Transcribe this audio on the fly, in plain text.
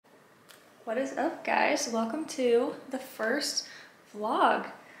What is up, guys? Welcome to the first vlog.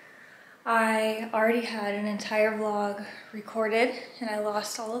 I already had an entire vlog recorded and I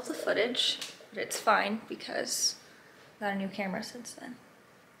lost all of the footage, but it's fine because I got a new camera since then.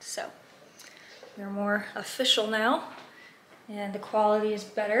 So we're more official now and the quality is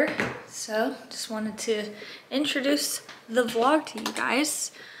better. So just wanted to introduce the vlog to you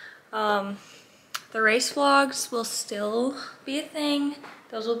guys. The race vlogs will still be a thing.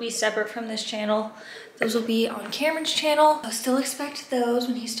 Those will be separate from this channel. Those will be on Cameron's channel. I'll still expect those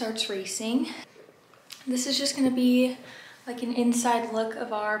when he starts racing. This is just gonna be like an inside look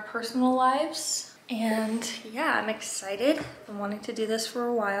of our personal lives. And yeah, I'm excited. I've been wanting to do this for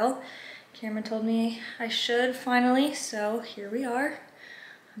a while. Cameron told me I should finally, so here we are.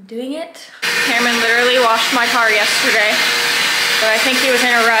 I'm doing it. Cameron literally washed my car yesterday, but I think he was in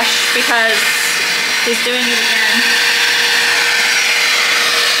a rush because he's doing it again.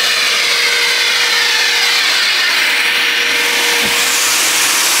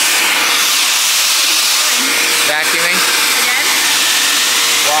 Vacuuming? Again?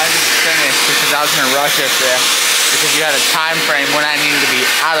 Well, I just finished because I was in a rush yesterday because you had a time frame when I needed to be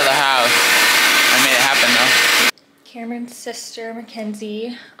out of the house. I made it happen though. Cameron's sister,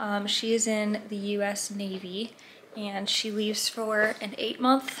 Mackenzie, she is in the US Navy and she leaves for an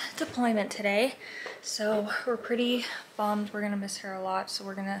 8-month deployment today. So we're pretty bummed. We're gonna miss her a lot. So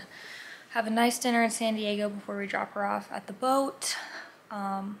we're gonna have a nice dinner in San Diego before we drop her off at the boat.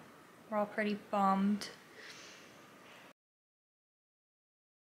 We're all pretty bummed.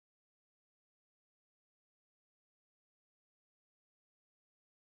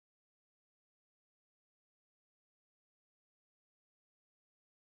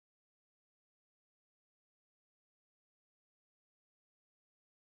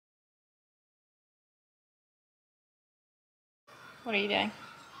 What are you doing?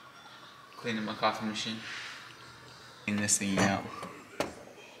 Cleaning my coffee machine. Clean this thing out.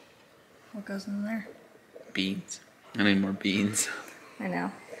 What goes in there? Beans. I need more beans. I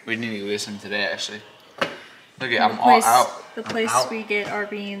know. We need to go get some today actually. Look at, I'm all out. The place we get our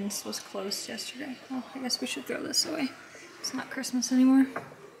beans was closed yesterday. Well, I guess we should throw this away. It's not Christmas anymore.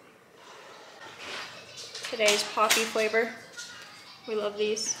 Today's poppy flavor. We love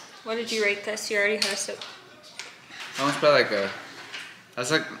these. What did you rate this? You already had a sip. That one's probably like that's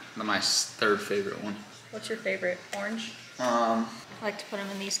like my third favorite one. What's your favorite? Orange? I like to put them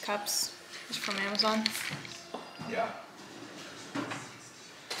in these cups. It's from Amazon. Yeah.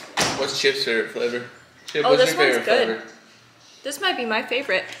 What's Chip's favorite flavor? Chip, Oh, what's this your favorite one's good. flavor? This might be my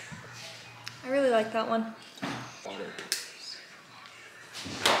favorite. I really like that one.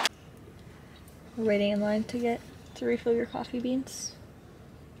 We're waiting in line to refill your coffee beans.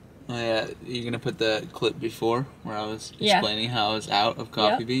 Oh yeah, you're gonna put the clip before where I was explaining how I was out of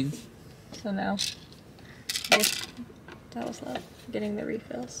coffee beans? So now, that was love, getting the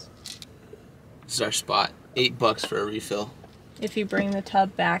refills. This is our spot. $8 for a refill. If you bring the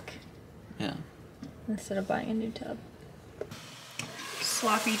tub back. Yeah. Instead of buying a new tub.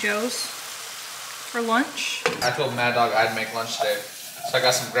 Sloppy Joe's for lunch. I told Mad Dog I'd make lunch today. So I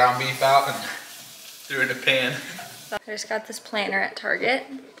got some ground beef out and threw it in a pan. I just got this planner at Target,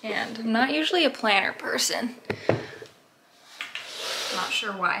 and I'm not usually a planner person. Not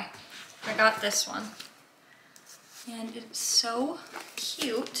sure why. I got this one, and it's so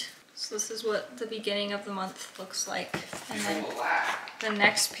cute. So this is what the beginning of the month looks like. And then the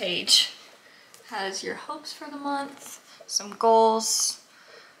next page has your hopes for the month, some goals,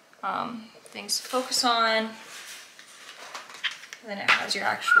 things to focus on, and then it has your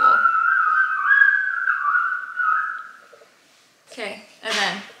actual. Okay, and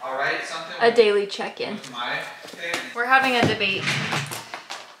then a daily check-in. We're having a debate.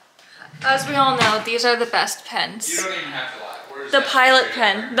 As we all know, these are the best pens. You don't even have to lie. The Pilot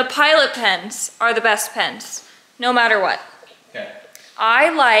pen. The Pilot pens are the best pens, no matter what. Okay. I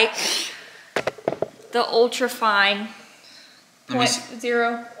like the ultra fine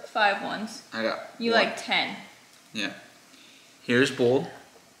 0.05 ones. I got You one. like 10. Yeah. Here's bold.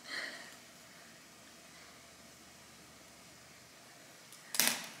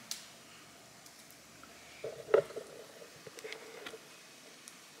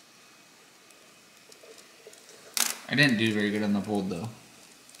 I didn't do very good on the bold though.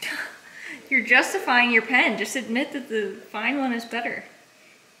 You're justifying your pen. Just admit that the fine one is better.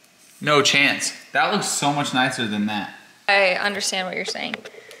 No chance. That looks so much nicer than that. I understand what you're saying.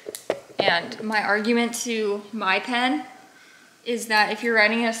 And my argument to my pen is that if you're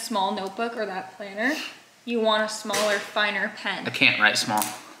writing in a small notebook or that planner, you want a smaller, finer pen. I can't write small.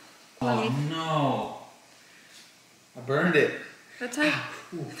 Oh no. I burned it. That's how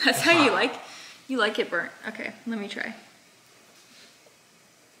Ooh, That's how you like it burnt. Okay, let me try.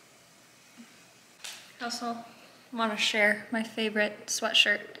 I also want to share my favorite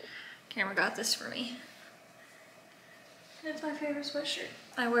sweatshirt. Camera got this for me. It's my favorite sweatshirt.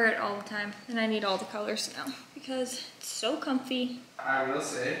 I wear it all the time, and I need all the colors now because it's so comfy. I will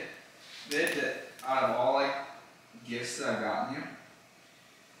say that out of all like gifts that I've gotten you,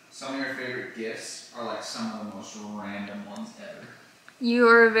 some of your favorite gifts are like some of the most random ones ever. You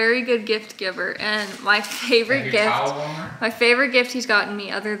are a very good gift giver, and my favorite gift he's gotten me,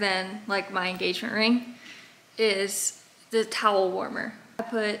 other than like my engagement ring, is the towel warmer. I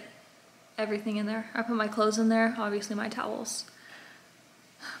put everything in there. I put my clothes in there, obviously my towels.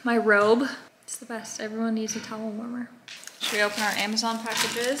 My robe, it's the best. Everyone needs a towel warmer. Should we open our Amazon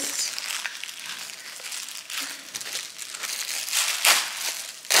packages?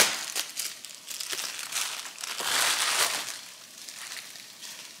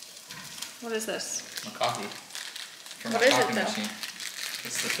 What is this? My coffee. From What my is coffee it though? machine.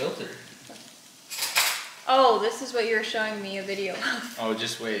 It's the filter. Oh, this is what you were showing me a video of. Oh,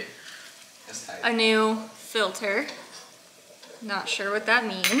 just wait. That's tight. A new filter. Not sure what that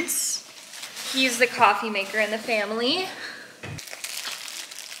means. He's the coffee maker in the family.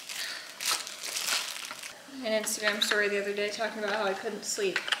 An Instagram story the other day talking about how I couldn't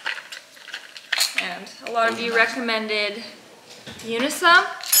sleep. And a lot of you recommended Unisum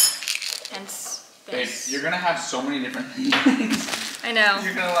and this. Babe, you're gonna have so many different things. I know.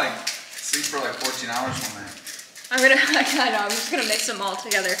 You're gonna like sleep for like 14 hours one night. I know, I'm just gonna mix them all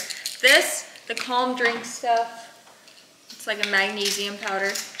together. This, the calm drink stuff, it's like a magnesium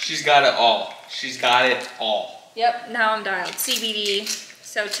powder. She's got it all. She's got it all. Yep, now I'm dialed. CBD.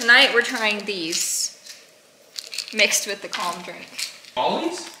 So tonight we're trying these mixed with the calm drink. All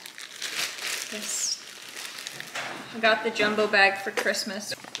these? This. I got the jumbo bag for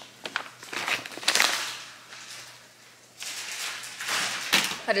Christmas.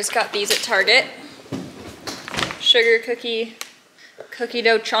 I just got these at Target. Sugar cookie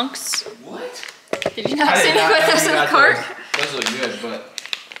dough chunks. What? Did you not see me put those in the cart? Those look good, but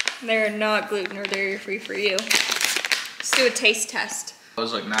they're not gluten or dairy free for you. Let's do a taste test.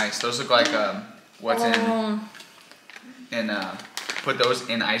 those look nice. Those look like what's in put those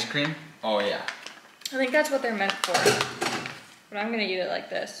in ice cream. Oh yeah. I think that's what they're meant for. But I'm gonna eat it like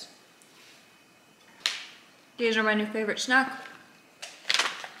this. These are my new favorite snack.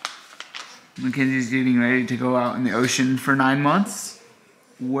 Mackenzie's getting ready to go out in the ocean for 9 months.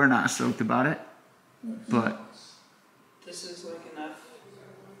 We're not stoked about it, but this is like enough.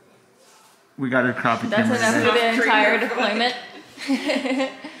 we got her crappie That's camera enough today. for the entire deployment.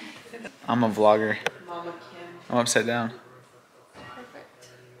 I'm a vlogger. Mama Kim. I'm upside down. Perfect.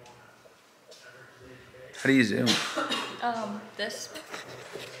 How do you zoom? This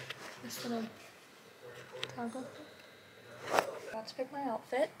little toggle. Got to pick my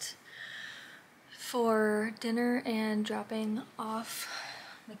outfit for dinner and dropping off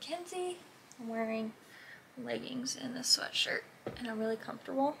Mackenzie. I'm wearing leggings and this sweatshirt, and I'm really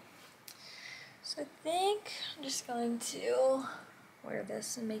comfortable. So I think I'm just going to wear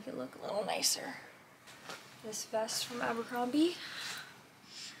this and make it look a little nicer. This vest from Abercrombie.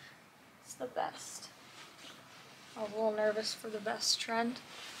 It's the best. I was a little nervous for the vest trend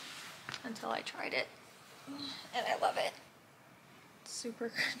until I tried it, and I love it. Super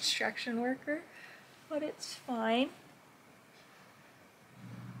construction worker, but it's fine.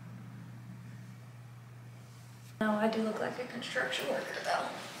 No, I do look like a construction worker though.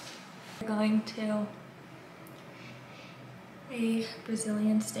 We're going to a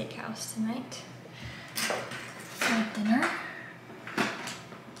Brazilian steakhouse tonight for dinner.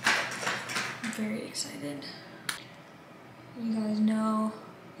 I'm very excited. You guys know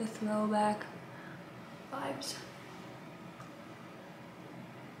the throwback vibes.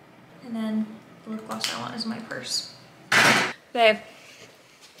 And then the lip gloss I want is my purse. Babe.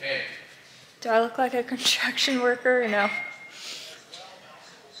 Hey. Do I look like a construction worker or no?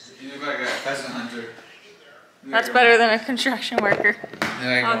 You look like a pheasant hunter. That's better than a construction worker.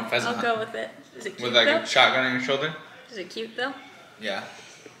 I'll go with it. Is it cute with like though? a shotgun on your shoulder? Is it cute though? Yeah,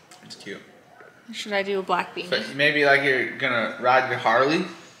 it's cute. Or should I do a black beanie? But maybe like you're gonna ride your Harley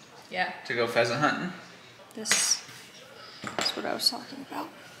Yeah. to go pheasant hunting. This is what I was talking about.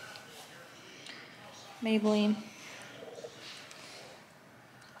 Maybelline.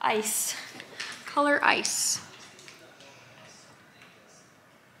 Ice. Color ice.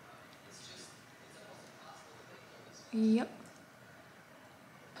 Yep.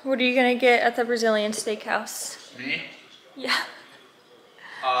 What are you gonna get at the Brazilian steakhouse? Me? Yeah.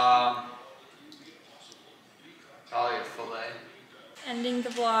 Probably a fillet. And ending the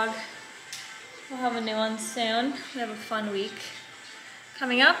vlog. We'll have a new one soon. We have a fun week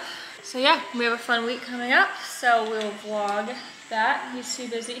coming up. So yeah, we have a fun week coming up, so we'll vlog that. He's too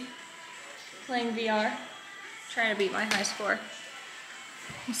busy playing VR, trying to beat my high score.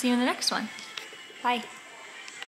 We'll see you in the next one. Bye.